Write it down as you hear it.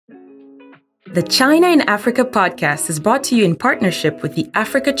The China in Africa podcast is brought to you in partnership with the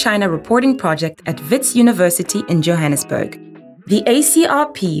Africa-China Reporting Project at Wits University in Johannesburg. The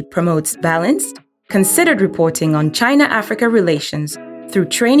ACRP promotes balanced, considered reporting on China-Africa relations through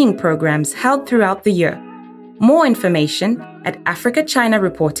training programs held throughout the year. More information at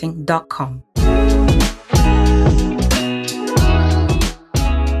africachinareporting.com.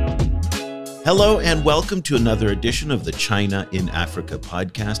 Hello and welcome to another edition of the China in Africa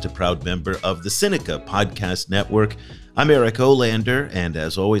podcast, a proud member of the Sinica Podcast Network. I'm Eric Olander, and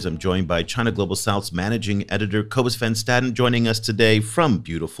as always, I'm joined by China Global South's managing editor, Cobus van Staden, joining us today from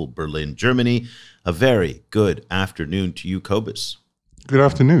beautiful Berlin, Germany. A very good afternoon to you, Cobus. Good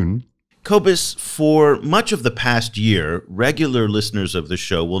afternoon. Cobus, for much of the past year, regular listeners of the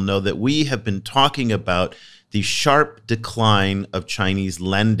show will know that we have been talking about the sharp decline of Chinese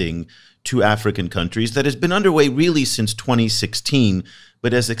lending to African countries that has been underway really since 2016,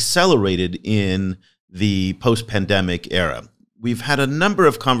 but has accelerated in the post-pandemic era. We've had a number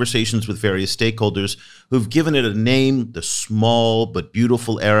of conversations with various stakeholders who've given it a name, the small but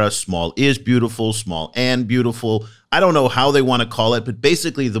beautiful era. Small is beautiful, small and beautiful. I don't know how they want to call it, but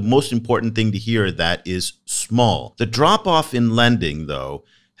basically the most important thing to hear that is small. The drop-off in lending, though,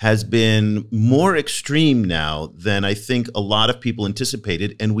 has been more extreme now than I think a lot of people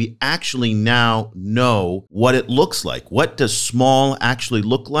anticipated, and we actually now know what it looks like. What does small actually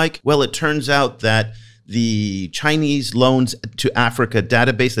look like? Well, it turns out that the Chinese Loans to Africa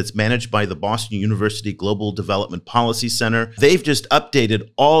database that's managed by the Boston University Global Development Policy Center, they've just updated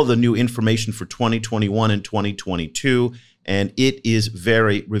all the new information for 2021 and 2022, and it is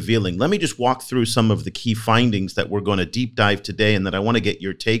very revealing. Let me just walk through some of the key findings that we're going to deep dive today and that I want to get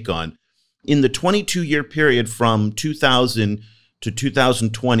your take on. In the 22-year period from 2000 to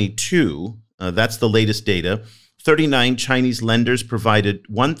 2022, that's the latest data, 39 Chinese lenders provided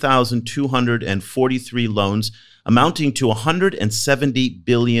 1,243 loans amounting to $170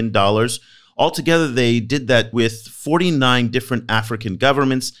 billion. Altogether, they did that with 49 different African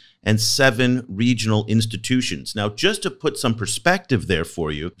governments and 7 regional institutions. Now, just to put some perspective there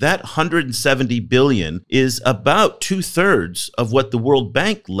for you, that $170 billion is about 2/3 of what the World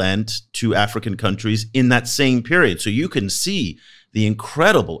Bank lent to African countries in that same period. So you can see the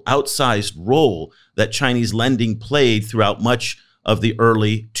incredible outsized role that Chinese lending played throughout much of the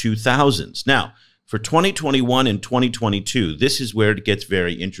early 2000s. Now, for 2021 and 2022, this is where it gets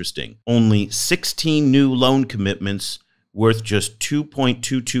very interesting. Only 16 new loan commitments worth just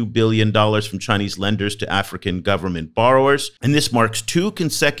 $2.22 billion from Chinese lenders to African government borrowers. And this marks 2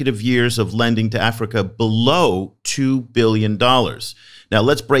 consecutive years of lending to Africa below $2 billion. Now,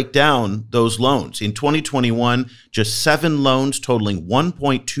 let's break down those loans. In 2021, just 7 loans totaling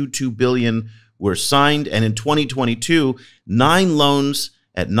 $1.22 billion were signed. And in 2022, 9 loans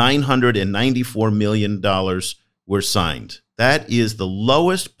at $994 million were signed. That is the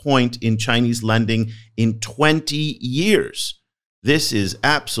lowest point in Chinese lending in 20 years. This is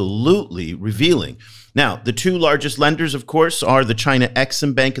absolutely revealing. Now, the 2 largest lenders, of course, are the China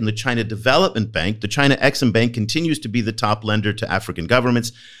Exim Bank and the China Development Bank. The China Exim Bank continues to be the top lender to African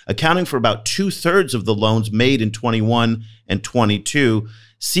governments, accounting for about 2/3 of the loans made in 21 and 22.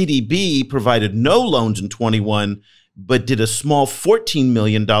 CDB provided no loans in 21, but did a small $14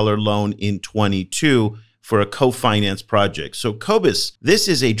 million loan in 22 for a co-finance project. So, Cobus, this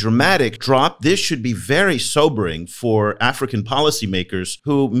is a dramatic drop. This should be very sobering for African policymakers,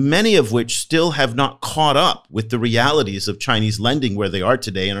 who many of which still have not caught up with the realities of Chinese lending where they are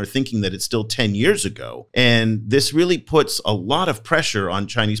today and are thinking that it's still 10 years ago. And this really puts a lot of pressure on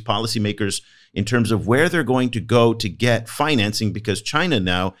Chinese policymakers in terms of where they're going to go to get financing, because China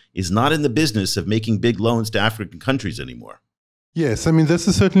now is not in the business of making big loans to African countries anymore. Yes, I mean, this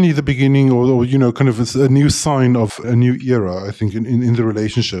is certainly the beginning or kind of a new sign of a new era, I think, in the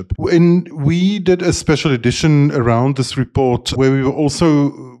relationship. And we did a special edition around this report where we were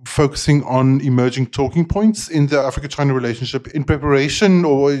also focusing on emerging talking points in the Africa-China relationship in preparation,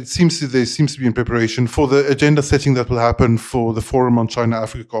 or there seems to be in preparation for the agenda setting that will happen for the Forum on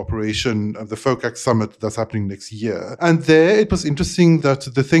China-Africa Cooperation, the FOCAC summit that's happening next year. And there it was interesting that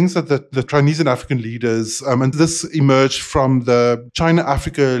the things that the Chinese and African leaders, and this emerged from the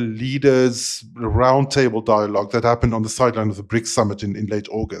China-Africa leaders roundtable dialogue that happened on the sideline of the BRICS summit in late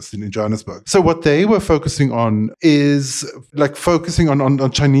August in Johannesburg. So what they were focusing on is focusing on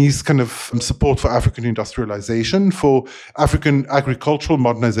Chinese kind of support for African industrialization, for African agricultural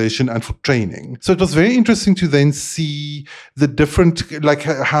modernization, and for training. So it was very interesting to then see the different,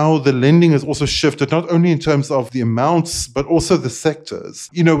 how the lending has also shifted, not only in terms of the amounts, but also the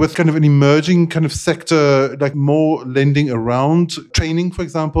sectors, with kind of an emerging kind of sector, more lending around around training, for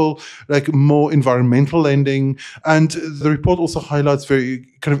example, like more environmental lending. And the report also highlights very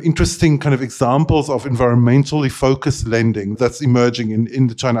kind of interesting kind of examples of environmentally focused lending that's emerging in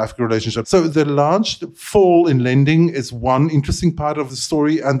the China-Africa relationship. So the large fall in lending is one interesting part of the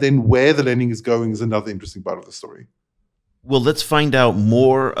story, and then where the lending is going is another interesting part of the story. Well, let's find out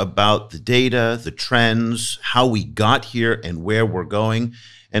more about the data, the trends, how we got here, and where we're going.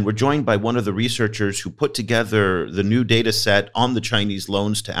 And we're joined by one of the researchers who put together the new data set on the Chinese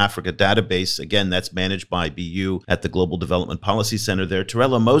Loans to Africa database. Again, that's managed by BU at the Global Development Policy Center there.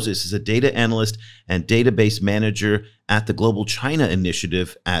 Tarela Moses is a data analyst and database manager at the Global China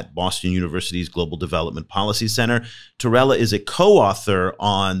Initiative at Boston University's Global Development Policy Center. Tarela is a co-author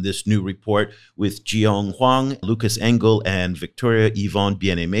on this new report with Jiong Huang, Lucas Engel, and Victoria Yvonne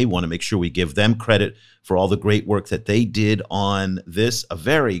Bien-Aimé. Want to make sure we give them credit for all the great work that they did on this. A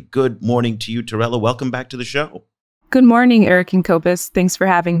very good morning to you, Tarela. Welcome back to the show. Good morning, Eric and Cobus. Thanks for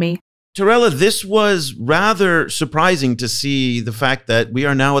having me. Tarela, this was rather surprising to see the fact that we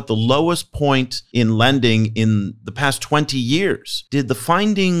are now at the lowest point in lending in the past 20 years. Did the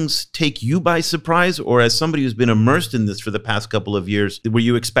findings take you by surprise, or as somebody who's been immersed in this for the past couple of years, were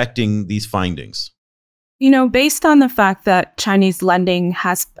you expecting these findings? You know, based on the fact that Chinese lending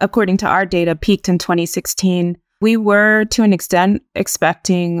has, according to our data, peaked in 2016, we were to an extent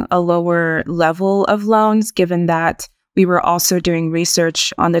expecting a lower level of loans, given that we were also doing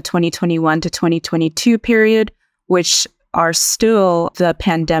research on the 2021 to 2022 period, which are still the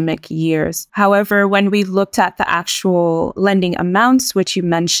pandemic years. However, when we looked at the actual lending amounts, which you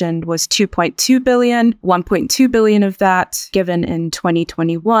mentioned was 2.2 billion, 1.2 billion of that given in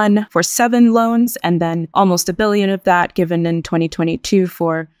 2021 for 7 loans, and then almost $1 billion of that given in 2022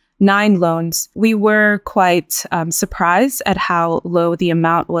 for 9 loans, we were quite surprised at how low the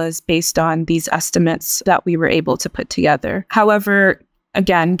amount was based on these estimates that we were able to put together. However,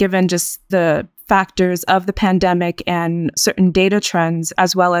 again, given just the factors of the pandemic and certain data trends,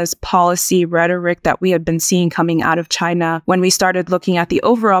 as well as policy rhetoric that we had been seeing coming out of China, when we started looking at the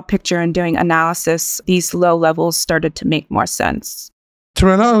overall picture and doing analysis, these low levels started to make more sense.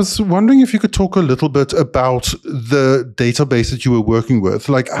 Tarela, I was wondering if you could talk a little bit about the database that you were working with.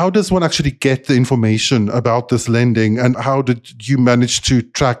 Like, how does one actually get the information about this lending, and how did you manage to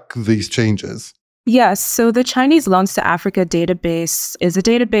track these changes? Yes, so the Chinese Loans to Africa database is a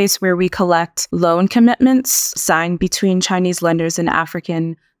database where we collect loan commitments signed between Chinese lenders and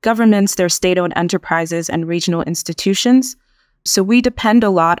African governments, their state-owned enterprises, and regional institutions. So we depend a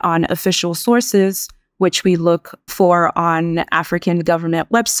lot on official sources, which we look for on African government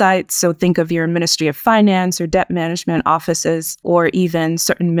websites. So think of your Ministry of Finance or debt management offices, or even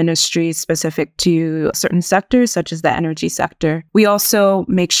certain ministries specific to certain sectors, such as the energy sector. We also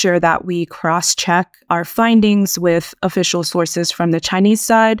make sure that we cross-check our findings with official sources from the Chinese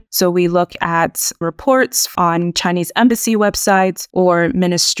side. So we look at reports on Chinese embassy websites or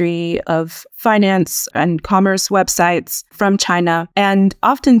Ministry of Finance and Commerce websites from China. And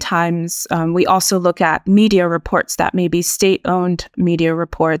oftentimes, we also look at media reports that may be state-owned media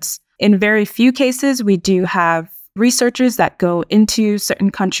reports. In very few cases, we do have researchers that go into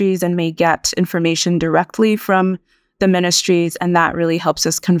certain countries and may get information directly from the ministries, and that really helps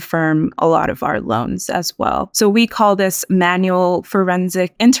us confirm a lot of our loans as well. So we call this manual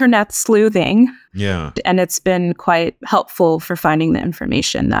forensic internet sleuthing. Yeah. And it's been quite helpful for finding the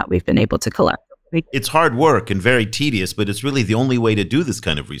information that we've been able to collect. It's hard work and very tedious, but it's really the only way to do this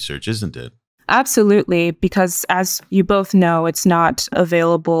kind of research, isn't it? Absolutely, because as you both know, it's not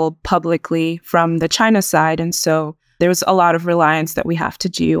available publicly from the China side. And so there's a lot of reliance that we have to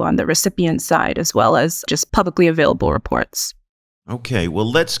do on the recipient side, as well as just publicly available reports. Okay, well,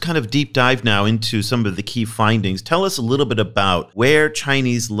 let's kind of deep dive now into some of the key findings. Tell us a little bit about where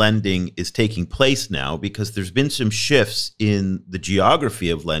Chinese lending is taking place now, because there's been some shifts in the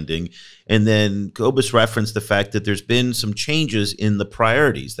geography of lending. And then Cobus referenced the fact that there's been some changes in the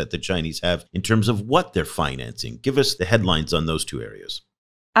priorities that the Chinese have in terms of what they're financing. Give us the headlines on those two areas.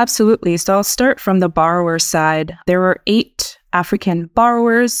 Absolutely. So I'll start from the borrower side. There were 8 African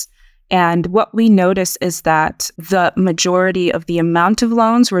borrowers. And what we notice is that the majority of the amount of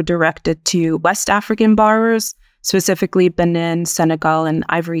loans were directed to West African borrowers, specifically Benin, Senegal, and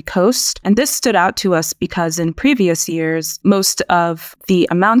Ivory Coast. And this stood out to us because in previous years, most of the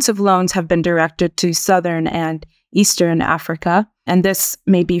amounts of loans have been directed to Southern and Eastern Africa. And this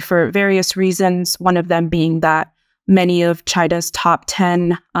may be for various reasons, one of them being that many of China's top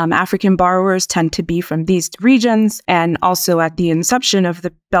 10 African borrowers tend to be from these regions. And also at the inception of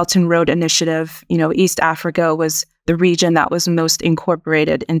the Belt and Road Initiative, East Africa was the region that was most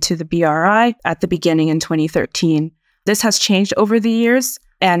incorporated into the BRI at the beginning in 2013. This has changed over the years.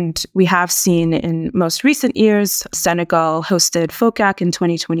 And we have seen in most recent years, Senegal hosted FOCAC in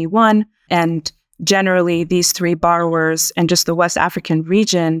 2021. And generally, these three borrowers and just the West African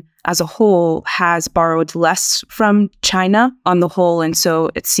region as a whole has borrowed less from China on the whole. And so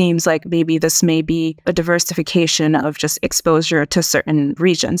it seems like maybe this may be a diversification of just exposure to certain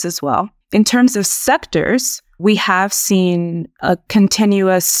regions as well. In terms of sectors, we have seen a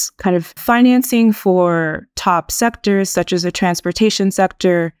continuous kind of financing for top sectors such as the transportation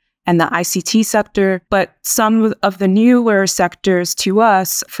sector and the ICT sector. But some of the newer sectors to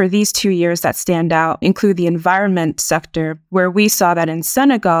us for these 2 years that stand out include the environment sector, where we saw that in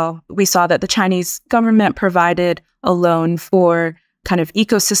Senegal, we saw that the Chinese government provided a loan for kind of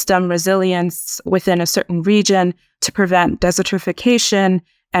ecosystem resilience within a certain region to prevent desertification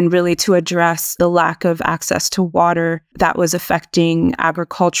and really to address the lack of access to water that was affecting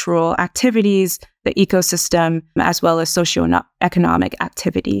agricultural activities, the ecosystem, as well as socioeconomic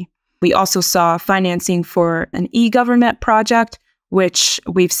activity. We also saw financing for an e-government project, which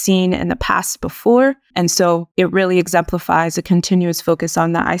we've seen in the past before. And so it really exemplifies a continuous focus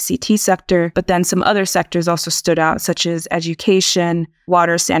on the ICT sector. But then some other sectors also stood out, such as education,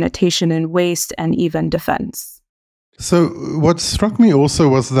 water, sanitation and waste, and even defense. So what struck me also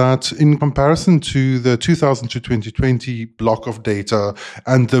was that in comparison to the 2000 to 2020 block of data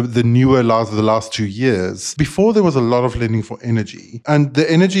and the last 2 years, before there was a lot of lending for energy, and the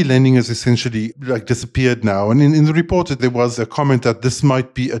energy lending has essentially disappeared now. And in the report, there was a comment that this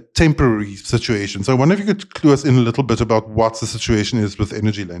might be a temporary situation. So I wonder if you could clue us in a little bit about what the situation is with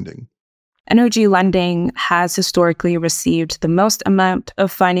energy lending. Energy lending has historically received the most amount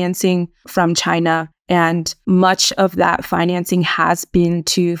of financing from China, and much of that financing has been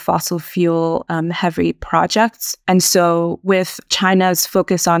to fossil fuel heavy projects. And so with China's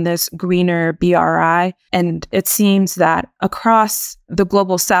focus on this greener BRI, and it seems that across the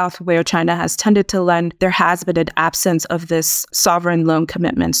global south where China has tended to lend, there has been an absence of this sovereign loan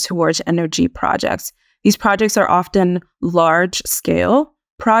commitments towards energy projects. These projects are often large scale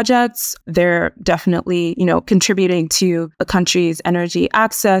projects. They're definitely, contributing to a country's energy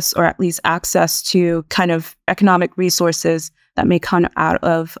access, or at least access to kind of economic resources that may come out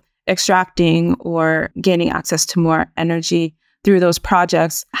of extracting or gaining access to more energy through those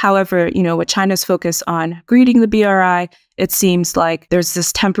projects. However, with China's focus on greening the BRI, it seems like there's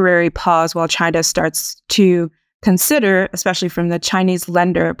this temporary pause while China starts to consider, especially from the Chinese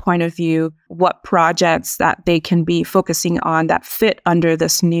lender point of view, what projects that they can be focusing on that fit under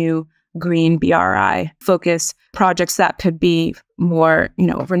this new green BRI focus, projects that could be more,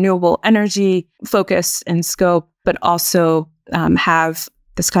 renewable energy focus and scope, but also have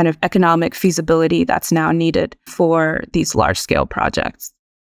this kind of economic feasibility that's now needed for these large-scale projects.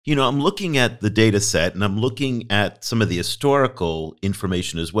 I'm looking at the data set and I'm looking at some of the historical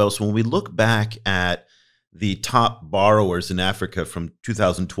information as well. So when we look back at the top borrowers in Africa from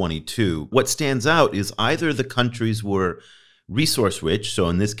 2022, what stands out is either the countries were resource rich, so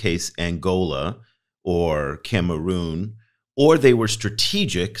in this case, Angola or Cameroon, or they were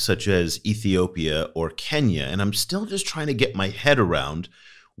strategic, such as Ethiopia or Kenya. And I'm still just trying to get my head around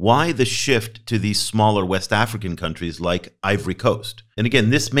why the shift to these smaller West African countries like Ivory Coast. And again,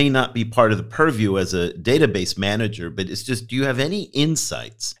 this may not be part of the purview as a database manager, but it's just, do you have any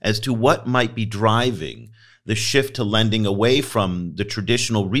insights as to what might be driving the shift to lending away from the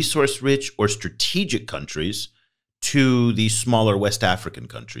traditional resource-rich or strategic countries to these smaller West African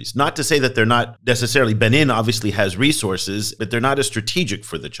countries? Not to say that they're not necessarily, Benin obviously has resources, but they're not as strategic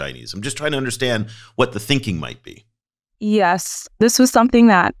for the Chinese. I'm just trying to understand what the thinking might be. Yes, this was something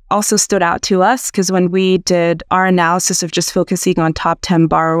that also stood out to us, because when we did our analysis of just focusing on top 10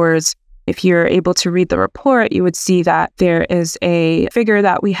 borrowers, if you're able to read the report, you would see that there is a figure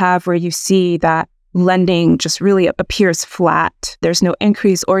that we have where you see that lending just really appears flat. There's no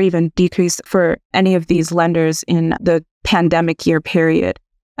increase or even decrease for any of these lenders in the pandemic year period.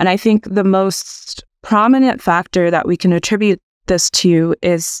 And I think the most prominent factor that we can attribute this to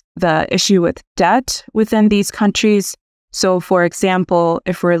is the issue with debt within these countries. So, for example,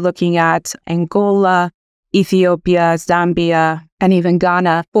 if we're looking at Angola, Ethiopia, Zambia, and even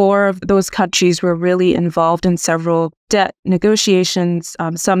Ghana, 4 of those countries were really involved in several debt negotiations,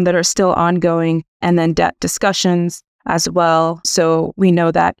 some that are still ongoing, and then debt discussions as well. So we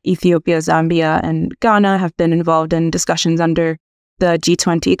know that Ethiopia, Zambia, and Ghana have been involved in discussions under the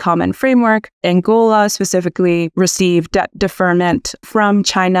G20 Common Framework. Angola specifically received debt deferment from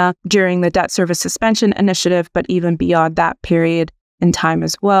China during the debt service suspension initiative, but even beyond that period in time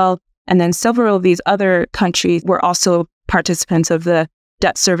as well. And then several of these other countries were also participants of the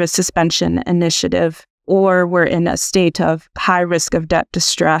debt service suspension initiative. or were in a state of high risk of debt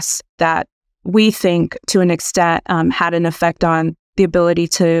distress that we think to an extent had an effect on the ability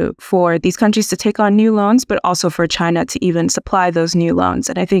for these countries to take on new loans, but also for China to even supply those new loans.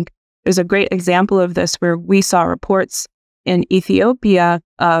 And I think there's a great example of this where we saw reports in Ethiopia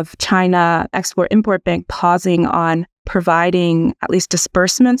of China Export-Import Bank pausing on providing at least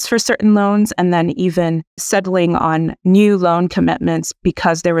disbursements for certain loans and then even settling on new loan commitments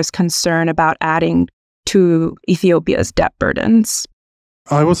because there was concern about adding to Ethiopia's debt burdens.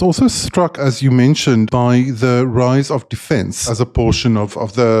 I was also struck, as you mentioned, by the rise of defense as a portion of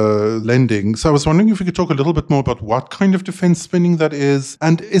the lending. So I was wondering if you could talk a little bit more about what kind of defense spending that is.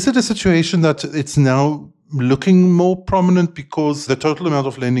 And is it a situation that it's now looking more prominent because the total amount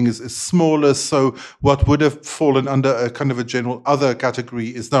of lending is smaller? So what would have fallen under a kind of a general other category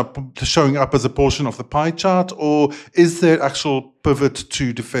is now showing up as a portion of the pie chart? Or is there actual pivot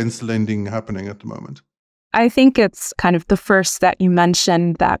to defense lending happening at the moment? I think it's kind of the first that you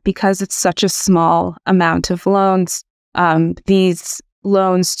mentioned, that because it's such a small amount of loans, these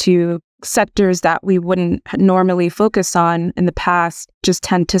loans to sectors that we wouldn't normally focus on in the past just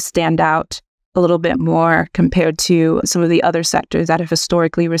tend to stand out a little bit more compared to some of the other sectors that have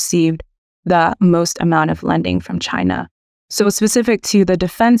historically received the most amount of lending from China. So specific to the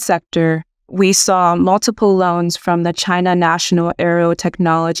defense sector, we saw multiple loans from the China National Aero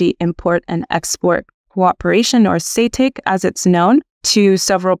Technology Import and Export Cooperation, or CETIC as it's known, to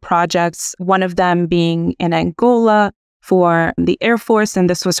several projects, one of them being in Angola for the Air Force, and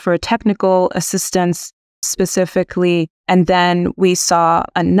this was for technical assistance specifically. And then we saw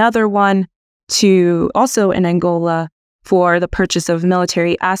another one also in Angola for the purchase of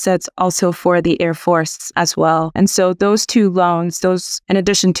military assets, also for the Air Force as well. And so those two loans, in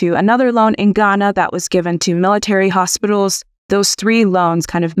addition to another loan in Ghana that was given to military hospitals, those three loans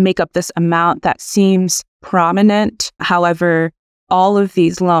kind of make up this amount that seems prominent. However, all of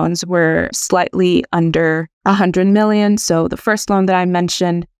these loans were slightly under 100 million. So the first loan that I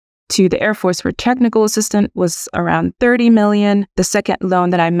mentioned to the Air Force for technical assistance was around 30 million. The second loan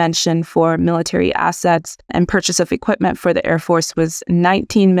that I mentioned for military assets and purchase of equipment for the Air Force was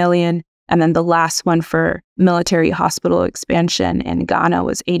 19 million. And then the last one for military hospital expansion in Ghana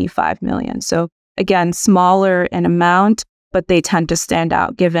was 85 million. So again, smaller in amount, but they tend to stand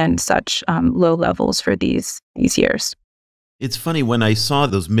out given such low levels for these years. It's funny, when I saw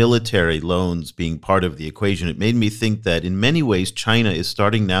those military loans being part of the equation, it made me think that in many ways, China is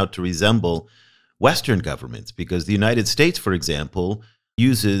starting now to resemble Western governments, because the United States, for example,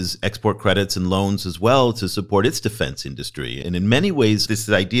 uses export credits and loans as well to support its defense industry. And in many ways, this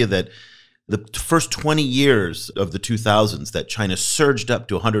idea that the first 20 years of the 2000s, that China surged up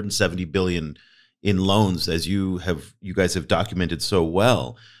to 170 billion in loans, as you guys have documented so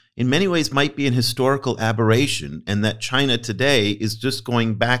well, in many ways might be an historical aberration, and that China today is just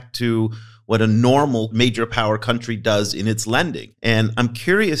going back to what a normal major power country does in its lending. And I'm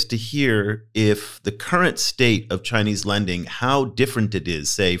curious to hear if the current state of Chinese lending, how different it is,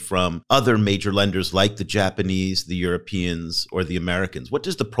 say, from other major lenders like the Japanese, the Europeans, or the Americans. What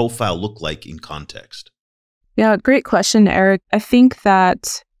does the profile look like in context? Yeah, great question, Eric. I think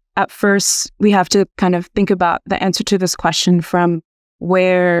that at first, we have to kind of think about the answer to this question from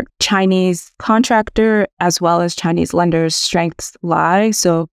where Chinese contractor as well as Chinese lenders' strengths lie.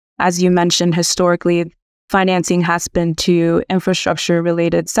 So as you mentioned, historically, financing has been to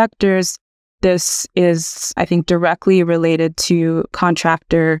infrastructure-related sectors. This is, I think, directly related to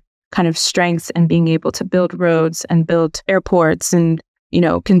contractor kind of strengths and being able to build roads and build airports and,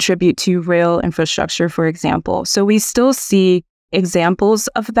 contribute to rail infrastructure, for example. So we still see examples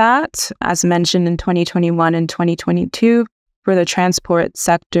of that, as mentioned in 2021 and 2022 for the transport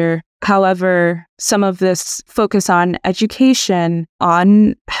sector. However, some of this focus on education,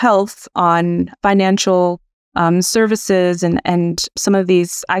 on health, on financial services, and some of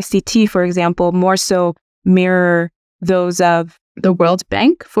these ICT, for example, more so mirror those of the World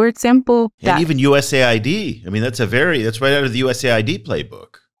Bank, for example. And even USAID. I mean, that's right out of the USAID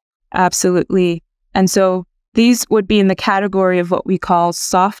playbook. Absolutely. And so these would be in the category of what we call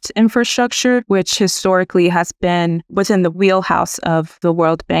soft infrastructure, which historically has been within the wheelhouse of the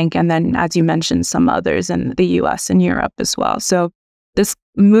World Bank. And then, as you mentioned, some others in the US and Europe as well. So this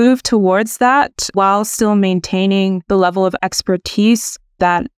move towards that, while still maintaining the level of expertise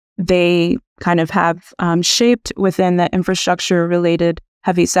that they kind of have shaped within the infrastructure-related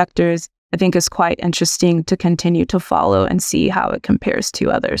heavy sectors, I think is quite interesting to continue to follow and see how it compares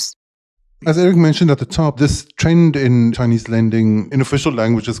to others. As Eric mentioned at the top, this trend in Chinese lending in official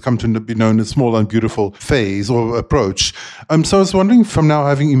language has come to be known as small and beautiful phase or approach. So I was wondering, from now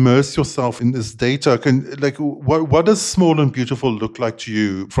having immersed yourself in this data, what does small and beautiful look like to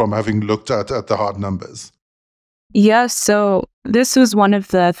you from having looked at the hard numbers? Yes, so this was one of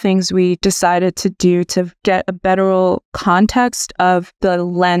the things we decided to do to get a better context of the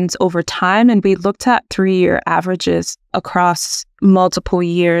lens over time. And we looked at 3-year averages across multiple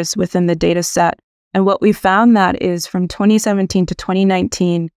years within the data set. And what we found that is from 2017 to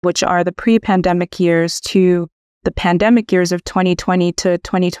 2019, which are the pre-pandemic years, to the pandemic years of 2020 to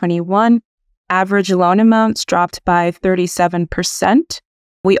 2021, average loan amounts dropped by 37%.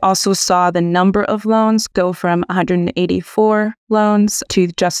 We also saw the number of loans go from 184 loans to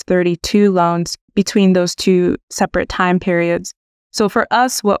just 32 loans between those two separate time periods. So for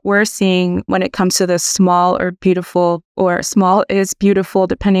us, what we're seeing when it comes to the small or beautiful, or small is beautiful,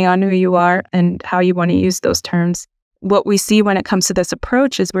 depending on who you are and how you want to use those terms. What we see when it comes to this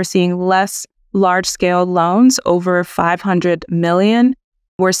approach is we're seeing less large-scale loans over 500 million.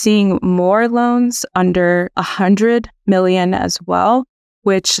 We're seeing more loans under 100 million as well,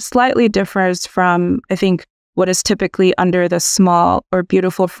 which slightly differs from, I think, what is typically under the small or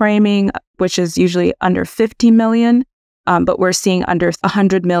beautiful framing, which is usually under 50 million. But we're seeing under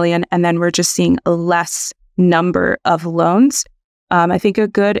 100 million, and then we're just seeing a less number of loans. I think a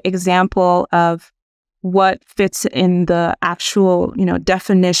good example of what fits in the actual,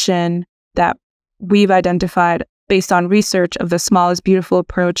 definition that we've identified based on research of the small is beautiful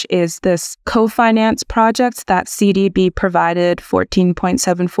approach is this co-finance project that CDB provided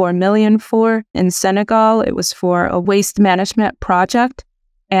 14.74 million for in Senegal. It was for a waste management project.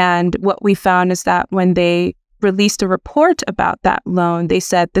 And what we found is that when they released a report about that loan, they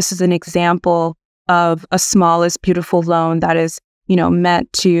said this is an example of a small is beautiful loan that is,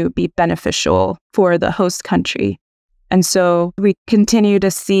 meant to be beneficial for the host country. And so we continue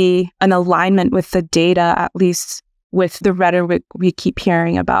to see an alignment with the data, at least with the rhetoric we keep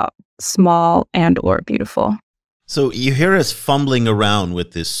hearing about small and or beautiful. So you hear us fumbling around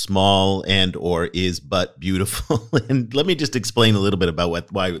with this small and or is but beautiful. And let me just explain a little bit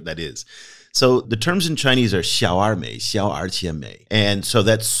about why that is. So the terms in Chinese are 小而美, 小而且美. And so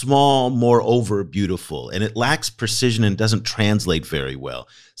that's small, moreover, beautiful. And it lacks precision and doesn't translate very well.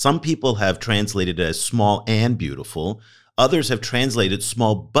 Some people have translated it as small and beautiful. Others have translated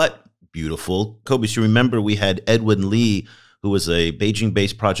small but beautiful. Cobus, you remember we had Edwin Lee, who was a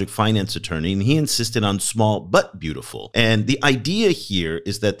Beijing-based project finance attorney, and he insisted on small but beautiful. And the idea here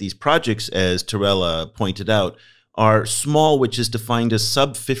is that these projects, as Tarela pointed out, are small, which is defined as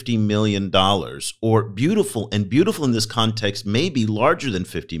sub $50 million, or beautiful. And beautiful in this context may be larger than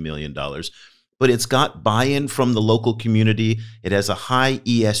 $50 million, but it's got buy-in from the local community. It has a high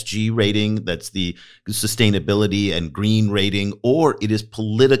ESG rating, that's the sustainability and green rating, or it is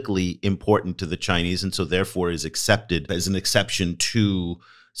politically important to the Chinese, and so therefore is accepted as an exception to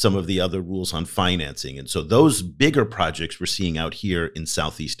some of the other rules on financing. And so those bigger projects we're seeing out here in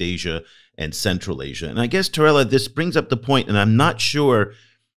Southeast Asia and Central Asia. And I guess, Tarela, this brings up the point, and I'm not sure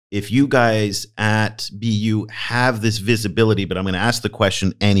if you guys at BU have this visibility, but I'm going to ask the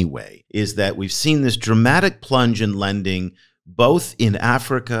question anyway, is that we've seen this dramatic plunge in lending both in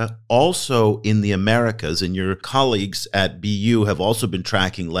Africa, also in the Americas, and your colleagues at BU have also been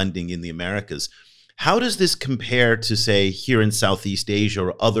tracking lending in the Americas. How does this compare to, say, here in Southeast Asia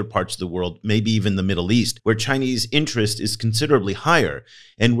or other parts of the world, maybe even the Middle East, where Chinese interest is considerably higher?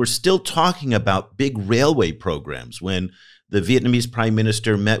 And we're still talking about big railway programs. When the Vietnamese Prime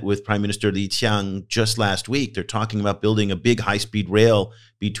Minister met with Prime Minister Li Qiang just last week, they're talking about building a big high-speed rail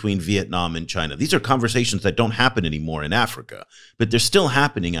between Vietnam and China. These are conversations that don't happen anymore in Africa, but they're still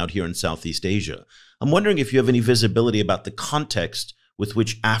happening out here in Southeast Asia. I'm wondering if you have any visibility about the context with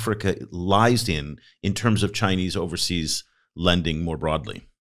which Africa lies in terms of Chinese overseas lending more broadly.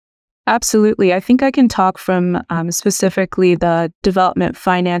 Absolutely. I think I can talk from specifically the development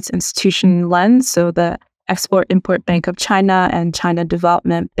finance institution lens, so the Export-Import Bank of China and China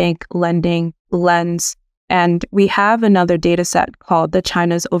Development Bank lending lens. And we have another data set called the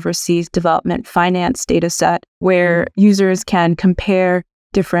China's Overseas Development Finance data set, where users can compare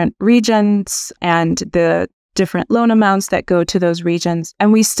different regions and the different loan amounts that go to those regions.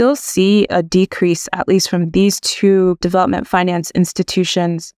 And we still see a decrease, at least from these two development finance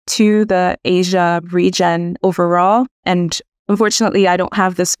institutions, to the Asia region overall. And unfortunately, I don't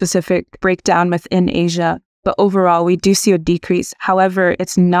have the specific breakdown within Asia, but overall, we do see a decrease. However,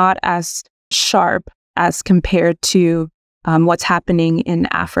 it's not as sharp as compared to what's happening in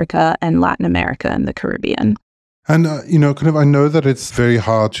Africa and Latin America and the Caribbean. And, I know that it's very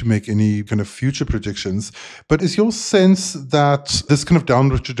hard to make any kind of future predictions, but is your sense that this kind of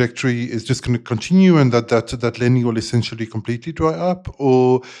downward trajectory is just going to continue and that lending will essentially completely dry up?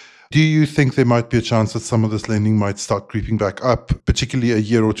 Or do you think there might be a chance that some of this lending might start creeping back up, particularly a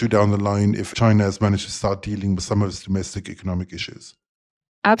year or two down the line, if China has managed to start dealing with some of its domestic economic issues?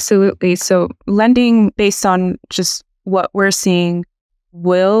 Absolutely. So lending, based on just what we're seeing,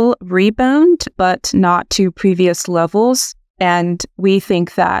 will rebound, but not to previous levels. And we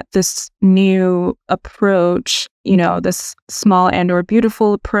think that this new approach, this small and or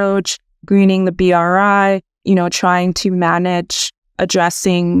beautiful approach, greening the BRI, trying to manage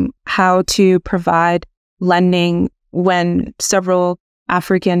addressing how to provide lending when several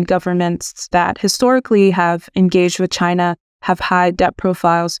African governments that historically have engaged with China have high debt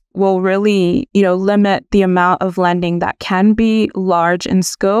profiles will really, limit the amount of lending that can be large in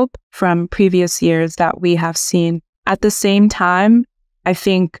scope from previous years that we have seen. At the same time, I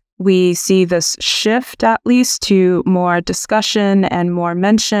think we see this shift, at least, to more discussion and more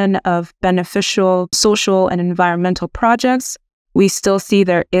mention of beneficial social and environmental projects. We still see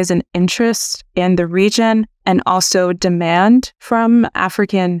there is an interest in the region and also demand from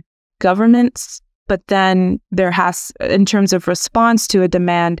African governments. But then there has, in terms of response to a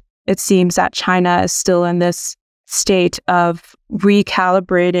demand, it seems that China is still in this state of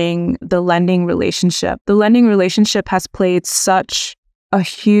recalibrating the lending relationship. The lending relationship has played such a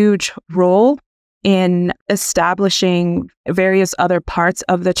huge role in establishing various other parts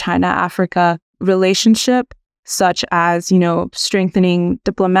of the China-Africa relationship, such as, strengthening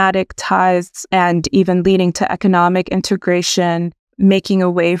diplomatic ties and even leading to economic integration, making a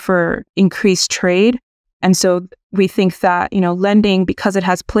way for increased trade. And so we think that, lending, because it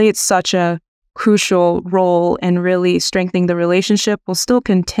has played such a crucial role in really strengthening the relationship, will still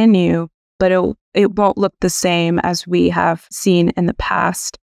continue, but it won't look the same as we have seen in the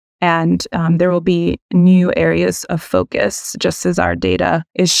past. And there will be new areas of focus, just as our data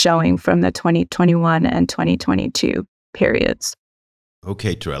is showing from the 2021 and 2022 periods.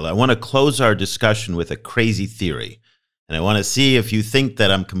 Okay, Tarela, I want to close our discussion with a crazy theory. And I want to see if you think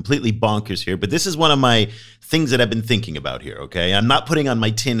that I'm completely bonkers here. But this is one of my things that I've been thinking about here, okay? I'm not putting on my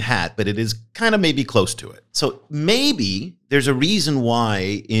tin hat, but it is kind of maybe close to it. So maybe there's a reason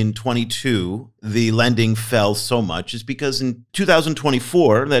why in 22 the lending fell so much is because in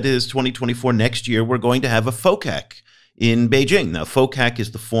 2024, that is 2024, next year, we're going to have a FOCAC in Beijing. Now, FOCAC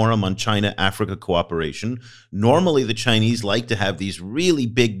is the Forum on China-Africa Cooperation. Normally, the Chinese like to have these really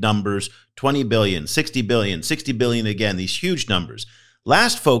big numbers, 20 billion, 60 billion, 60 billion again, these huge numbers.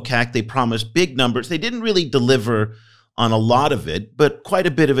 Last FOCAC, they promised big numbers. They didn't really deliver on a lot of it, but quite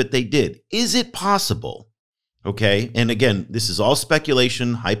a bit of it they did. Is it possible? Okay, and again, this is all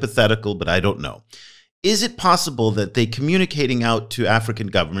speculation, hypothetical, but I don't know. Is it possible that they communicating out to African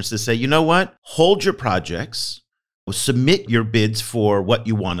governments to say, you know what, hold your projects, submit your bids for what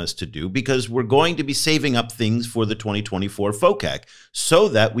you want us to do, because we're going to be saving up things for the 2024 FOCAC so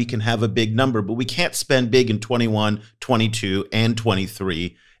that we can have a big number, but we can't spend big in 21, 22, and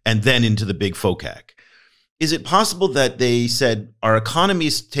 23, and then into the big FOCAC. Is it possible that they said, our economy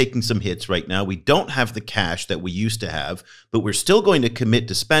is taking some hits right now, we don't have the cash that we used to have, but we're still going to commit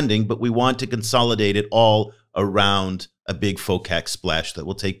to spending, but we want to consolidate it all around a big FOCAC splash that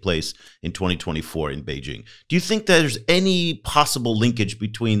will take place in 2024 in Beijing? Do you think there's any possible linkage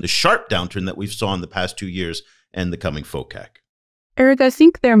between the sharp downturn that we've saw in the past 2 years and the coming FOCAC? Eric, I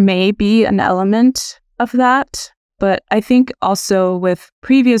think there may be an element of that, but I think also with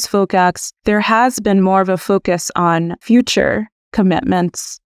previous FOCACs, there has been more of a focus on future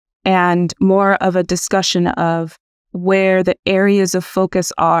commitments and more of a discussion of where the areas of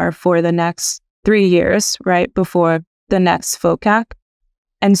focus are for the next 3 years, right, before the next FOCAC.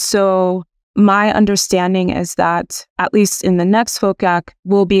 And so my understanding is that at least in the next FOCAC,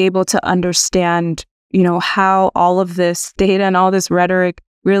 we'll be able to understand, how all of this data and all this rhetoric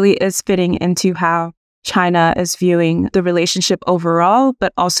really is fitting into how China is viewing the relationship overall,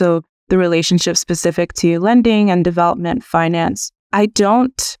 but also the relationship specific to lending and development finance. I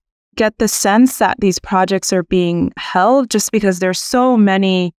don't get the sense that these projects are being held just because there's so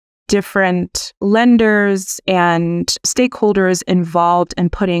many different lenders and stakeholders involved in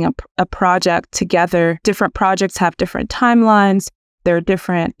putting a project together. Different projects have different timelines. There are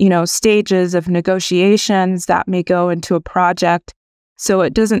different, stages of negotiations that may go into a project. So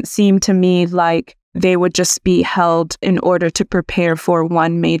it doesn't seem to me like they would just be held in order to prepare for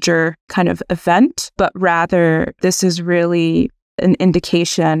one major kind of event, but rather this is really an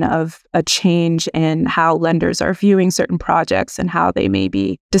indication of a change in how lenders are viewing certain projects and how they may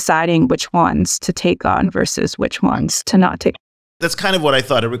be deciding which ones to take on versus which ones to not take. That's kind of what I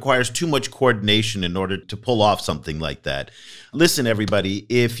thought. It requires too much coordination in order to pull off something like that. Listen, everybody,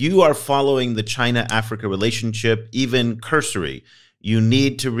 if you are following the China-Africa relationship, even cursory, you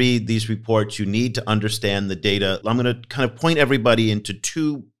need to read these reports. You need to understand the data. I'm going to kind of point everybody into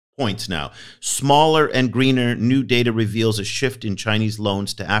 2 points now. Smaller and greener, new data reveals a shift in Chinese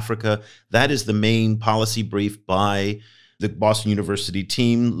loans to Africa. That is the main policy brief by the Boston University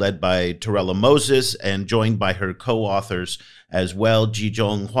team, led by Tarela Moses and joined by her co-authors as well,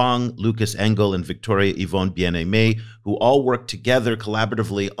 Jizhong Huang, Lucas Engel, and Victoria Yvonne Bien-Aimé, who all work together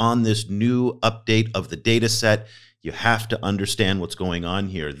collaboratively on this new update of the data set. You have to understand what's going on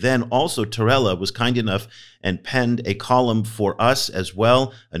here. Then also Tarela was kind enough and penned a column for us as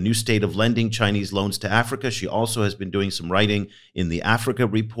well, A New State of Lending Chinese Loans to Africa. She also has been doing some writing in the Africa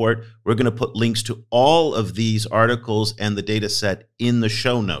report. We're going to put links to all of these articles and the data set in the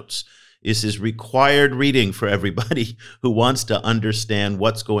show notes. This is required reading for everybody who wants to understand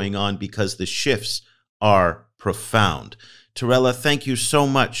what's going on because the shifts are profound. Tarela, thank you so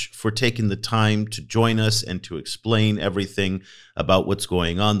much for taking the time to join us and to explain everything about what's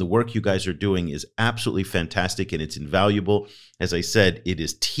going on. The work you guys are doing is absolutely fantastic and it's invaluable. As I said, it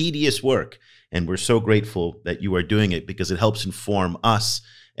is tedious work, and we're so grateful that you are doing it because it helps inform us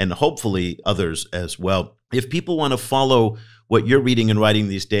and hopefully others as well. If people want to follow what you're reading and writing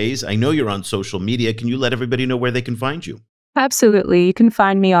these days, I know you're on social media. Can you let everybody know where they can find you? Absolutely. You can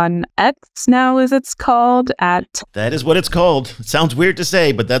find me on X now, as it's called, at... That is what it's called. It sounds weird to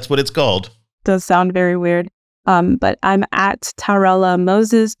say, but that's what it's called. Does sound very weird. But I'm at Tarela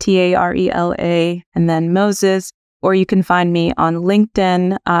Moses, Tarela, and then Moses. Or you can find me on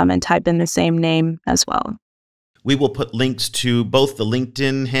LinkedIn and type in the same name as well. We will put links to both the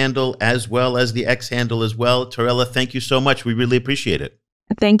LinkedIn handle as well as the X handle as well. Tarela, thank you so much. We really appreciate it.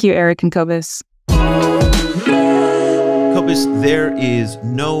 Thank you, Eric and Cobus. Cobus, there is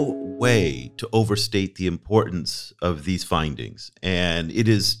no way to overstate the importance of these findings. And it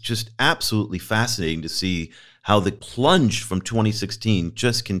is just absolutely fascinating to see how the plunge from 2016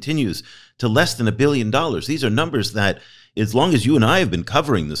 just continues to less than $1 billion. These are numbers that, as long as you and I have been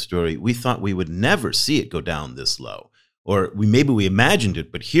covering the story, we thought we would never see it go down this low. Or maybe we imagined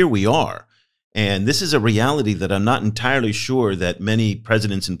it, but here we are. And this is a reality that I'm not entirely sure that many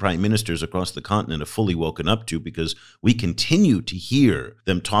presidents and prime ministers across the continent have fully woken up to, because we continue to hear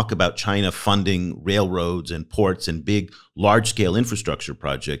them talk about China funding railroads and ports and big, large-scale infrastructure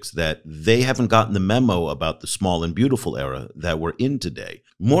projects, that they haven't gotten the memo about the small and beautiful era that we're in today.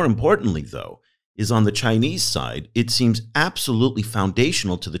 More importantly, though, is on the Chinese side, it seems absolutely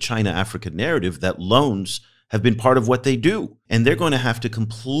foundational to the China-Africa narrative that loans have been part of what they do. And they're going to have to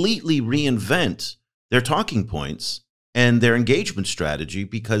completely reinvent their talking points and their engagement strategy,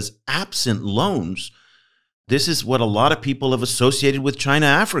 because absent loans, this is what a lot of people have associated with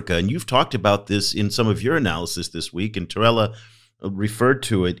China-Africa. And you've talked about this in some of your analysis this week, and Tarela referred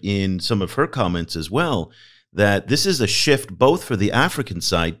to it in some of her comments as well, that this is a shift both for the African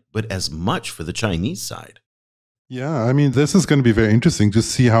side, but as much for the Chinese side. Yeah, I mean, this is going to be very interesting to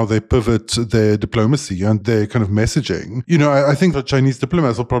see how they pivot their diplomacy and their kind of messaging. You know, I think the Chinese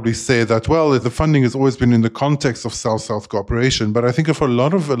diplomats will probably say that, well, the funding has always been in the context of South-South cooperation. But I think for a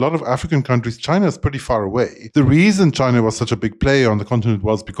lot of African countries, China is pretty far away. The reason China was such a big player on the continent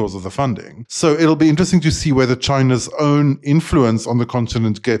was because of the funding. So it'll be interesting to see whether China's own influence on the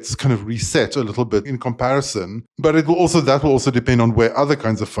continent gets kind of reset a little bit in comparison. But that will also depend on where other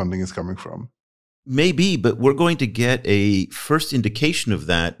kinds of funding is coming from. Maybe, but we're going to get a first indication of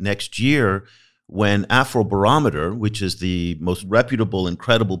that next year when Afrobarometer, which is the most reputable and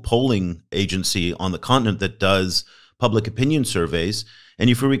credible polling agency on the continent that does public opinion surveys. And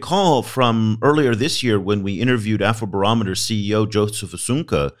if you recall from earlier this year when we interviewed Afrobarometer CEO Joseph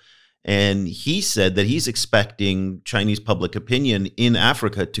Asunka, and he said that he's expecting Chinese public opinion in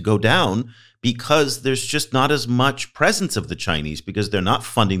Africa to go down because there's just not as much presence of the Chinese, because they're not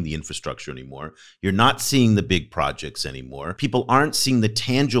funding the infrastructure anymore. You're not seeing the big projects anymore. People aren't seeing the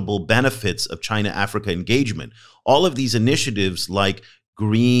tangible benefits of China-Africa engagement. All of these initiatives like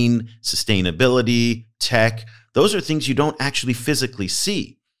green, sustainability, tech, those are things you don't actually physically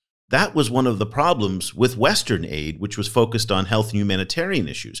see. That was one of the problems with Western aid, which was focused on health and humanitarian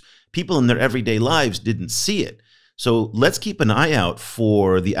issues. People in their everyday lives didn't see it. So let's keep an eye out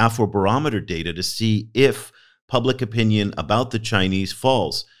for the Afrobarometer data to see if public opinion about the Chinese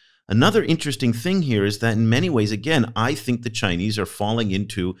falls. Another interesting thing here is that in many ways, again, I think the Chinese are falling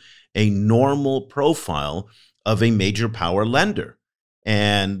into a normal profile of a major power lender.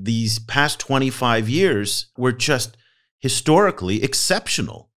 And these past 25 years were just historically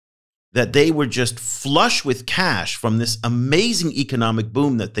exceptional, that they were just flush with cash from this amazing economic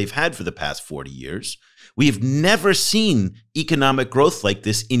boom that they've had for the past 40 years. We've never seen economic growth like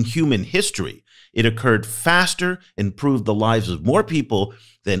this in human history. It occurred faster and improved the lives of more people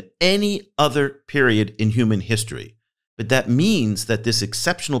than any other period in human history. But that means that this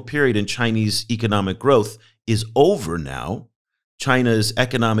exceptional period in Chinese economic growth is over now. China's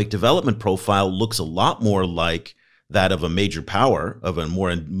economic development profile looks a lot more like that of a major power, of a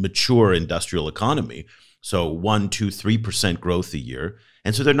more mature industrial economy. So 1, 2, 3% growth a year.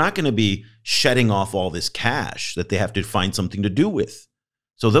 And so they're not going to be shedding off all this cash that they have to find something to do with.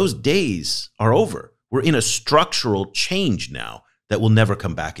 So those days are over. We're in a structural change now that will never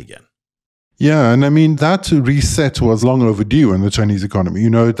come back again. Yeah, and I mean, that reset was long overdue in the Chinese economy.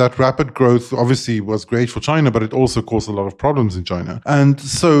 That rapid growth obviously was great for China, but it also caused a lot of problems in China. And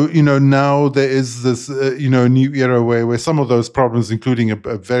so, now there is this, new era where some of those problems, including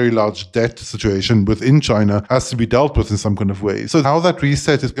a very large debt situation within China, has to be dealt with in some kind of way. So how that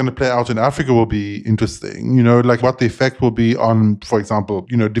reset is going to play out in Africa will be interesting, like what the effect will be on, for example,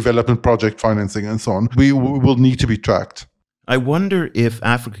 development project financing and so on. We will need to be tracked. I wonder if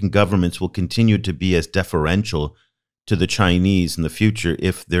African governments will continue to be as deferential to the Chinese in the future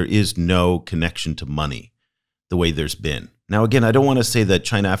if there is no connection to money the way there's been. Now, again, I don't want to say that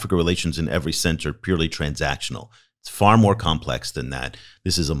China-Africa relations in every sense are purely transactional. It's far more complex than that.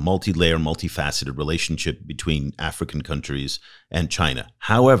 This is a multi-layer, multifaceted relationship between African countries and China.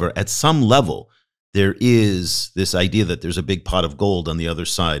 However, at some level, there is this idea that there's a big pot of gold on the other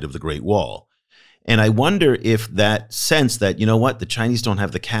side of the Great Wall. And I wonder if that sense that, the Chinese don't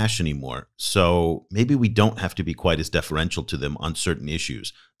have the cash anymore, so maybe we don't have to be quite as deferential to them on certain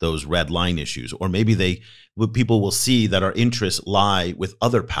issues, those red line issues, or maybe people will see that our interests lie with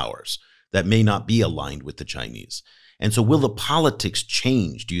other powers that may not be aligned with the Chinese. And so will the politics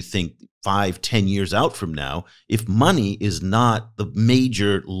change, do you think, 5, 10 years out from now, if money is not the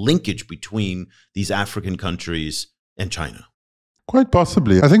major linkage between these African countries and China? Quite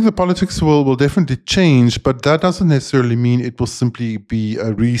possibly. I think the politics will definitely change, but that doesn't necessarily mean it will simply be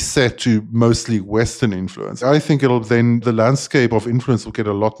a reset to mostly Western influence. I think the landscape of influence will get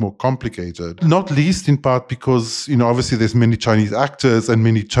a lot more complicated, not least in part because, obviously there's many Chinese actors and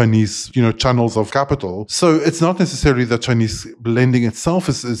many Chinese, channels of capital. So it's not necessarily that Chinese lending itself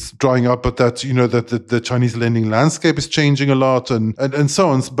is drying up, but that, that the Chinese lending landscape is changing a lot and so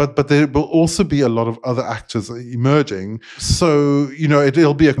on. But there will also be a lot of other actors emerging. So,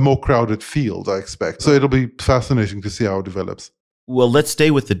 it'll be a more crowded field, I expect. So it'll be fascinating to see how it develops. Well, let's stay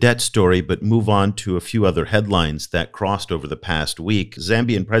with the debt story, but move on to a few other headlines that crossed over the past week.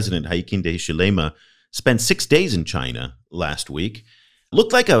 Zambian President Hakainde Hichilema spent 6 days in China last week.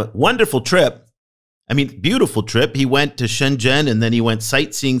 Looked like a wonderful trip. I mean, beautiful trip. He went to Shenzhen, and then he went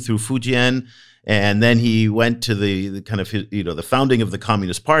sightseeing through Fujian. And then he went to the kind of, the founding of the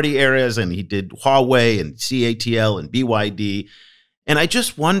Communist Party areas, and he did Huawei and CATL and BYD. And I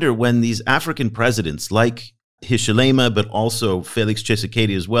just wonder when these African presidents like Hichilema, but also Felix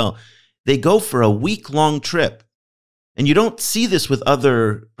Tshisekedi as well, they go for a week-long trip. And you don't see this with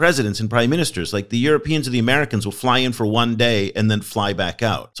other presidents and prime ministers. Like the Europeans or the Americans will fly in for one day and then fly back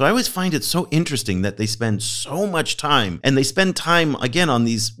out. So I always find it so interesting that they spend so much time, and they spend time, again, on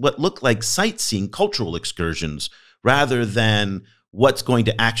these what look like sightseeing cultural excursions rather than what's going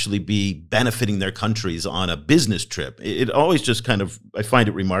to actually be benefiting their countries on a business trip. It always just kind of, I find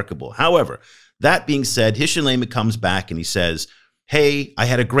it remarkable. However, that being said, Hichilema comes back and he says, hey, I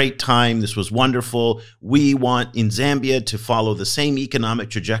had a great time. This was wonderful. We want in Zambia to follow the same economic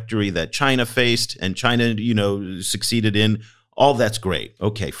trajectory that China faced and China, succeeded in. All that's great.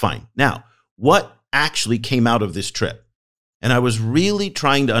 Okay, fine. Now, what actually came out of this trip? And I was really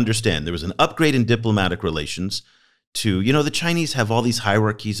trying to understand. There was an upgrade in diplomatic relations to, the Chinese have all these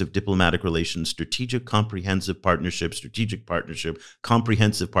hierarchies of diplomatic relations, strategic, comprehensive partnership,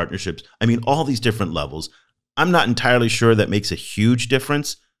 comprehensive partnerships. I mean, all these different levels. I'm not entirely sure that makes a huge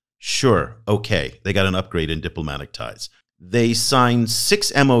difference. Sure, okay, they got an upgrade in diplomatic ties. They signed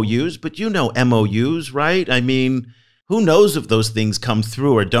 6 MOUs, but MOUs, right? I mean, who knows if those things come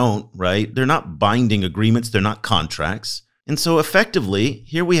through or don't, right? They're not binding agreements, they're not contracts. And so effectively,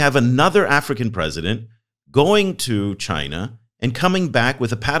 here we have another African president going to China and coming back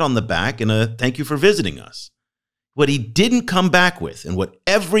with a pat on the back and a thank you for visiting us. What he didn't come back with, and what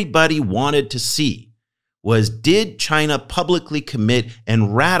everybody wanted to see, was did China publicly commit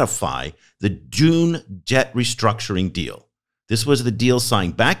and ratify the June debt restructuring deal? This was the deal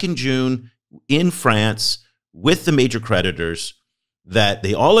signed back in June in France with the major creditors that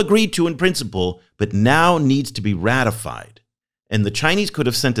they all agreed to in principle, but now needs to be ratified. And the Chinese could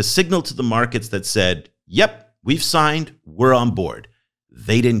have sent a signal to the markets that said, yep, we've signed, we're on board.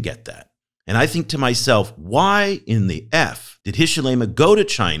 They didn't get that. And I think to myself, why in the F did Hichilema go to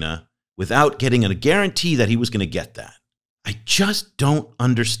China without getting a guarantee that he was going to get that? I just don't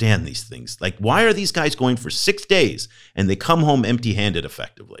understand these things. Like, why are these guys going for 6 days and they come home empty-handed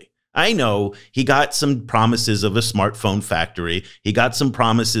effectively? I know he got some promises of a smartphone factory. He got some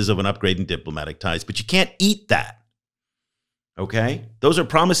promises of an upgrade in diplomatic ties, but you can't eat that. Okay? Those are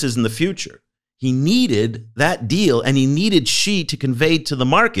promises in the future. He needed that deal, and he needed Xi to convey to the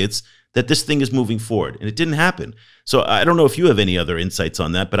markets that this thing is moving forward, and it didn't happen. So I don't know if you have any other insights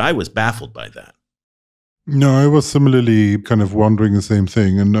on that, but I was baffled by that. No, I was similarly kind of wondering the same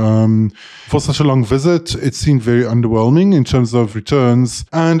thing. And for such a long visit, it seemed very underwhelming in terms of returns.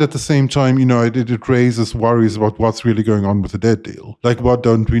 And at the same time, it raises worries about what's really going on with the debt deal. Like, what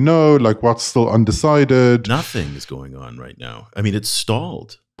don't we know? Like, what's still undecided? Nothing is going on right now. I mean, it's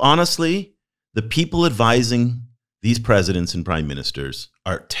stalled. Honestly, the people advising these presidents and prime ministers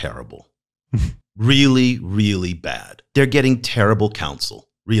are terrible. Really, really bad. They're getting terrible counsel,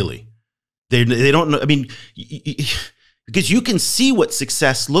 really. They don't know. I mean, because you can see what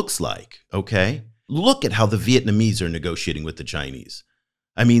success looks like, okay? Look at how the Vietnamese are negotiating with the Chinese.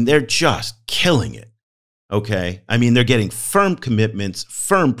 I mean, they're just killing it, okay? I mean, they're getting firm commitments,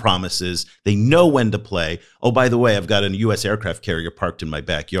 firm promises. They know when to play. Oh, by the way, I've got a U.S. aircraft carrier parked in my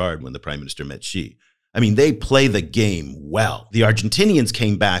backyard when the prime minister met Xi. I mean, they play the game well. The Argentinians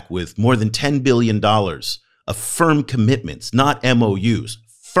came back with more than $10 billion of firm commitments, not MOUs.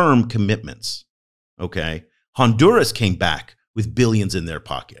 Firm commitments, okay? Honduras came back with billions in their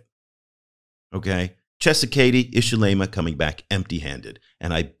pocket, okay? Tshisekedi, Hichilema coming back empty-handed.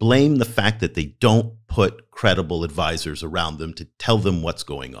 And I blame the fact that they don't put credible advisors around them to tell them what's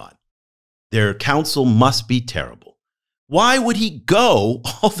going on. Their counsel must be terrible. Why would he go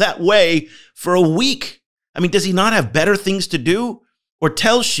all that way for a week? I mean, does he not have better things to do? Or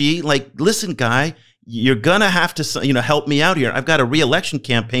tell Xi, like, listen, guy, you're going to have to, help me out here. I've got a re-election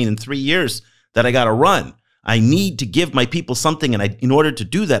campaign in 3 years that I got to run. I need to give my people something. And in order to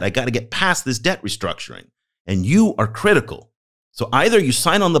do that, I got to get past this debt restructuring. And you are critical. So either you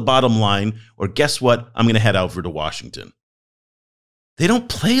sign on the bottom line, or guess what? I'm going to head over to Washington. They don't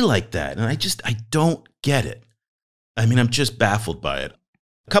play like that. And I don't get it. I mean, I'm just baffled by it.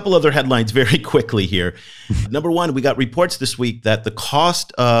 A couple other headlines very quickly here. Number one, we got reports this week that the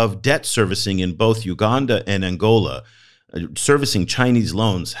cost of debt servicing in both Uganda and Angola, servicing Chinese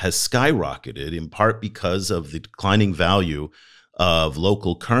loans, has skyrocketed, in part because of the declining value of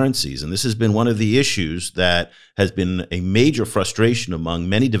local currencies. And this has been one of the issues that has been a major frustration among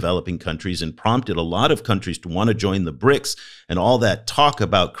many developing countries and prompted a lot of countries to want to join the BRICS. And all that talk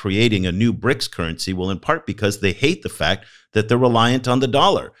about creating a new BRICS currency, well, in part because they hate the fact that they're reliant on the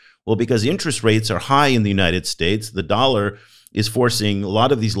dollar. Well, because interest rates are high in the United States, the dollar is forcing a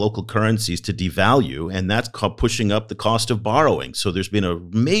lot of these local currencies to devalue, and that's pushing up the cost of borrowing. So there's been a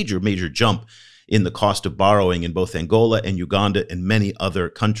major, major jump in the cost of borrowing in both Angola and Uganda and many other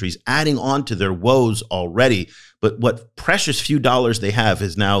countries, adding on to their woes already. But what precious few dollars they have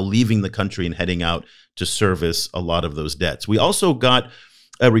is now leaving the country and heading out to service a lot of those debts. We also got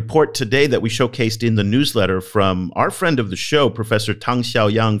a report today that we showcased in the newsletter from our friend of the show, Professor Tang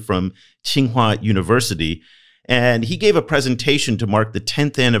Xiaoyang from Tsinghua University. And he gave a presentation to mark the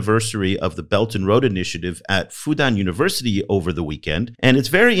 10th anniversary of the Belt and Road Initiative at Fudan University over the weekend. And it's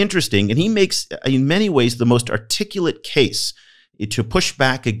very interesting. And he makes, in many ways, the most articulate case to push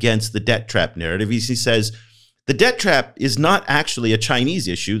back against the debt trap narrative. He says, the debt trap is not actually a Chinese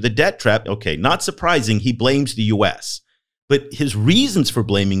issue. The debt trap, okay, not surprising, he blames the U.S., but his reasons for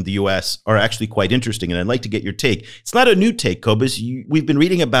blaming the U.S. are actually quite interesting, and I'd like to get your take. It's not a new take, Cobus. We've been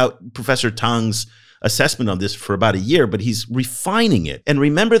reading about Professor Tang's assessment on this for about a year, but he's refining it. And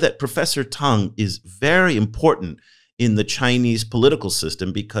remember that Professor Tang is very important in the Chinese political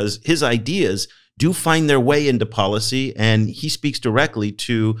system because his ideas do find their way into policy, and he speaks directly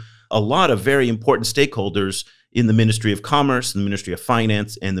to a lot of very important stakeholders in the Ministry of Commerce, the Ministry of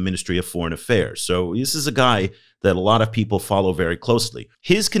Finance, and the Ministry of Foreign Affairs. So this is a guy that a lot of people follow very closely.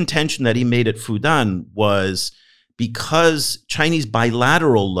 His contention that he made at Fudan was because Chinese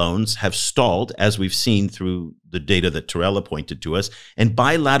bilateral loans have stalled, as we've seen through the data that Tarela pointed to us, and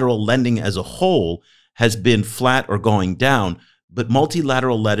bilateral lending as a whole has been flat or going down, but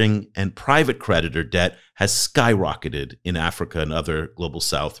multilateral lending and private creditor debt has skyrocketed in Africa and other global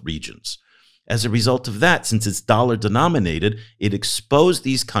south regions. As a result of that, since it's dollar denominated, it exposed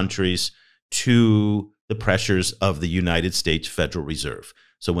these countries to the pressures of the United States Federal Reserve.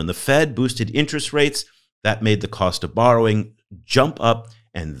 So when the Fed boosted interest rates, that made the cost of borrowing jump up,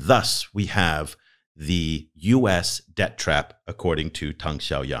 and thus we have the U.S. debt trap, according to Tang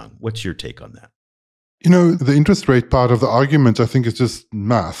Xiaoyang. What's your take on that? You know, the interest rate part of the argument, I think, is just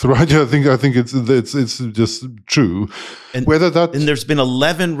math, right? I think it's just true. And there's been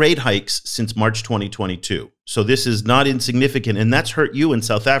 11 rate hikes since March 2022. So this is not insignificant, and that's hurt you in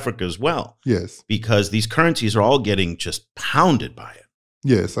South Africa as well. Yes, because these currencies are all getting just pounded by it.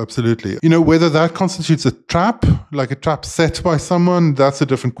 Yes, absolutely. You know, whether that constitutes a trap, like a trap set by someone, that's a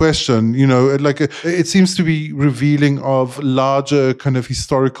different question. You know, it seems to be revealing of larger kind of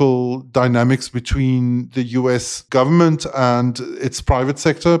historical dynamics between the US government and its private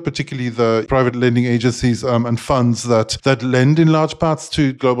sector, particularly the private lending agencies and funds that lend in large parts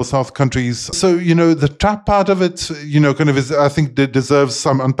to global South countries. So, you know, the trap part of it, you know, kind of is, I think, deserves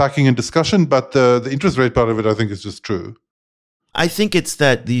some unpacking and discussion, but the interest rate part of it, I think, is just true. I think it's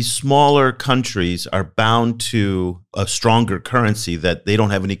that these smaller countries are bound to a stronger currency that they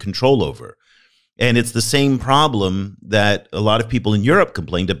don't have any control over. And it's the same problem that a lot of people in Europe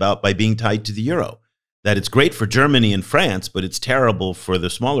complained about by being tied to the euro, that it's great for Germany and France, but it's terrible for the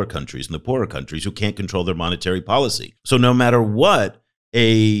smaller countries and the poorer countries who can't control their monetary policy. So no matter what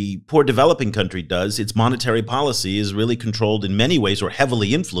a poor developing country does, its monetary policy is really controlled in many ways or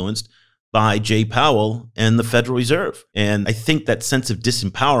heavily influenced by Jay Powell and the Federal Reserve. And I think that sense of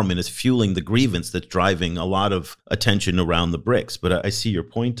disempowerment is fueling the grievance that's driving a lot of attention around the BRICS. But I see your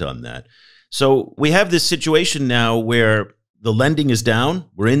point on that. So we have this situation now where the lending is down.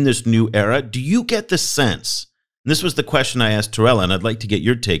 We're in this new era. Do you get the sense, and this was the question I asked Tarela, and I'd like to get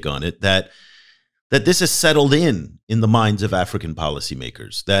your take on it, that this has settled in the minds of African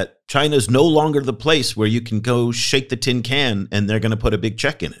policymakers, that China is no longer the place where you can go shake the tin can and they're going to put a big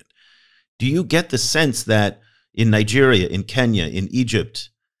check in it? Do you get the sense that in Nigeria, in Kenya, in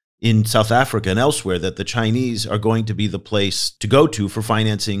Egypt, in South Africa, and elsewhere, that the Chinese are going to be the place to go to for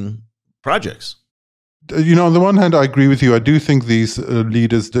financing projects? You know, on the one hand, I agree with you. I do think these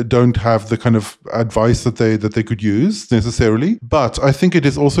leaders don't have the kind of advice that they could use necessarily. But I think it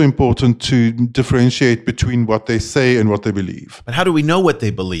is also important to differentiate between what they say and what they believe. But how do we know what they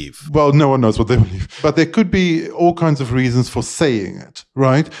believe? Well, no one knows what they believe. But there could be all kinds of reasons for saying it,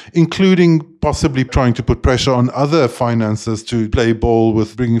 right? Including possibly trying to put pressure on other financiers to play ball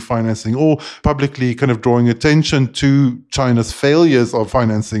with bringing financing, or publicly kind of drawing attention to China's failures of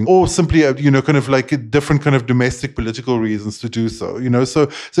financing, or simply, you know, kind of like different kind of domestic political reasons to do so, you know. So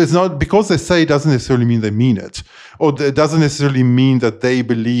it's not, because they say it doesn't necessarily mean they mean it, or it doesn't necessarily mean that they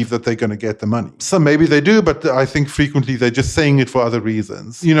believe that they're going to get the money. So maybe they do, but I think frequently they're just saying it for other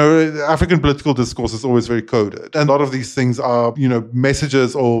reasons. You know, African political discourse is always very coded. And a lot of these things are, you know,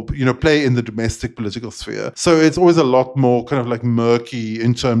 messages or, you know, play in the domestic political sphere. So it's always a lot more kind of like murky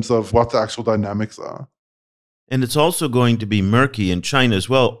in terms of what the actual dynamics are. And it's also going to be murky in China as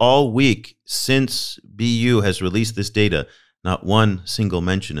well. All week since BU has released this data, not one single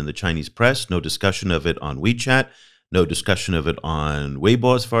mention in the Chinese press, no discussion of it on WeChat, no discussion of it on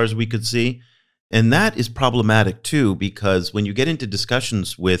Weibo as far as we could see. And that is problematic too, because when you get into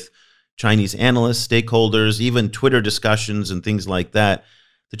discussions with Chinese analysts, stakeholders, even Twitter discussions and things like that,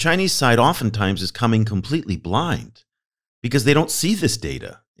 the Chinese side oftentimes is coming completely blind because they don't see this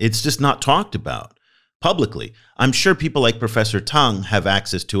data. It's just not talked about publicly. I'm sure people like Professor Tang have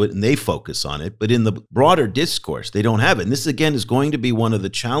access to it and they focus on it, but in the broader discourse, they don't have it. And this, again, is going to be one of the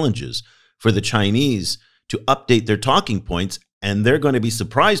challenges for the Chinese to update their talking points. And they're going to be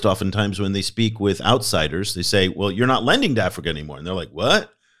surprised oftentimes when they speak with outsiders. They say, well, you're not lending to Africa anymore. And they're like,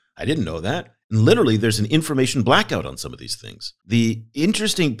 what? I didn't know that. And literally, there's an information blackout on some of these things. The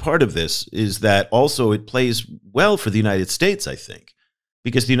interesting part of this is that also it plays well for the United States, I think,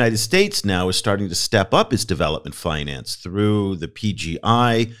 because the United States now is starting to step up its development finance through the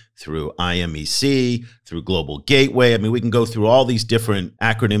PGI, through IMEC, through Global Gateway. I mean, we can go through all these different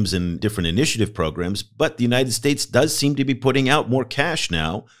acronyms and different initiative programs, but the United States does seem to be putting out more cash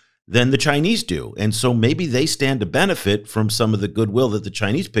now than the Chinese do. And so maybe they stand to benefit from some of the goodwill that the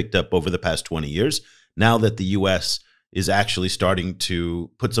Chinese picked up over the past 20 years, now that the U.S. is actually starting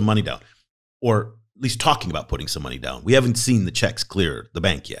to put some money down, or at least talking about putting some money down. We haven't seen the checks clear the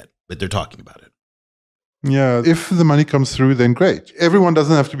bank yet, but they're talking about it. Yeah, if the money comes through, then great. Everyone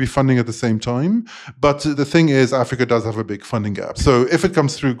doesn't have to be funding at the same time. But the thing is, Africa does have a big funding gap. So if it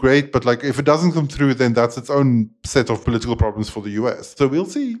comes through, great. But like if it doesn't come through, then that's its own set of political problems for the US. So we'll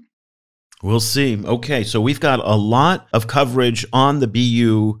see. We'll see. Okay, so we've got a lot of coverage on the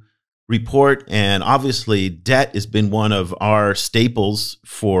BU report, and obviously debt has been one of our staples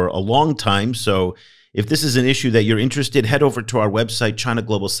for a long time. So If this is an issue that you're interested, head over to our website,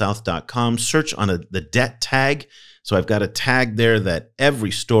 ChinaGlobalSouth.com, search on the debt tag. So I've got a tag there that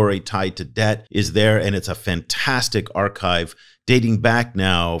every story tied to debt is there, and it's a fantastic archive dating back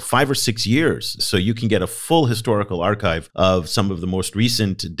now 5 or 6 years. So you can get a full historical archive of some of the most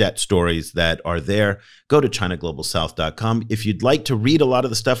recent debt stories that are there. Go to ChinaGlobalSouth.com. If you'd like to read a lot of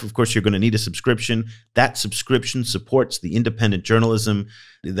the stuff, of course, you're going to need a subscription. That subscription supports the independent journalism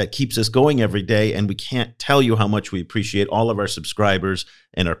that keeps us going every day. And we can't tell you how much we appreciate all of our subscribers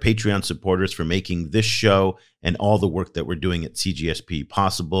and our Patreon supporters for making this show and all the work that we're doing at CGSP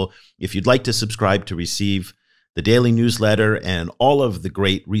possible. If you'd like to subscribe to receive the daily newsletter and all of the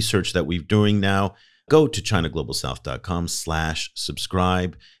great research that we're doing now, go to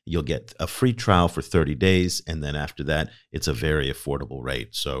ChinaGlobalSouth.com/subscribe. You'll get a free trial for 30 days. And then after that, it's a very affordable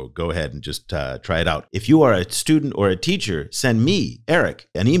rate. So go ahead and just try it out. If you are a student or a teacher, send me, Eric,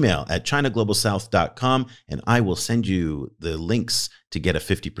 an email at ChinaGlobalSouth.com, and I will send you the links to get a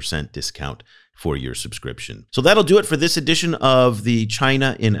 50% discount for your subscription. So that'll do it for this edition of the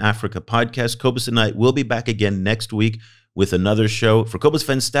China in Africa podcast. Cobus and I will be back again next week with another show. For Cobus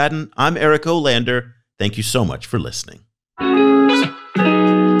van Staden, I'm Eric Olander. Thank you so much for listening. The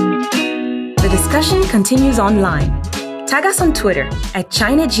discussion continues online. Tag us on Twitter at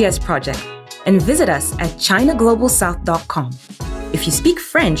ChinaGSProject and visit us at ChinaGlobalSouth.com. If you speak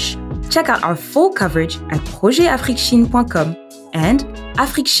French, check out our full coverage at projetafriquechine.com and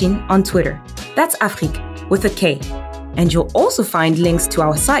AfriqueChine on Twitter. That's Afrique with a K. And you'll also find links to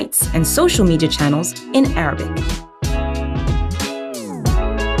our sites and social media channels in Arabic.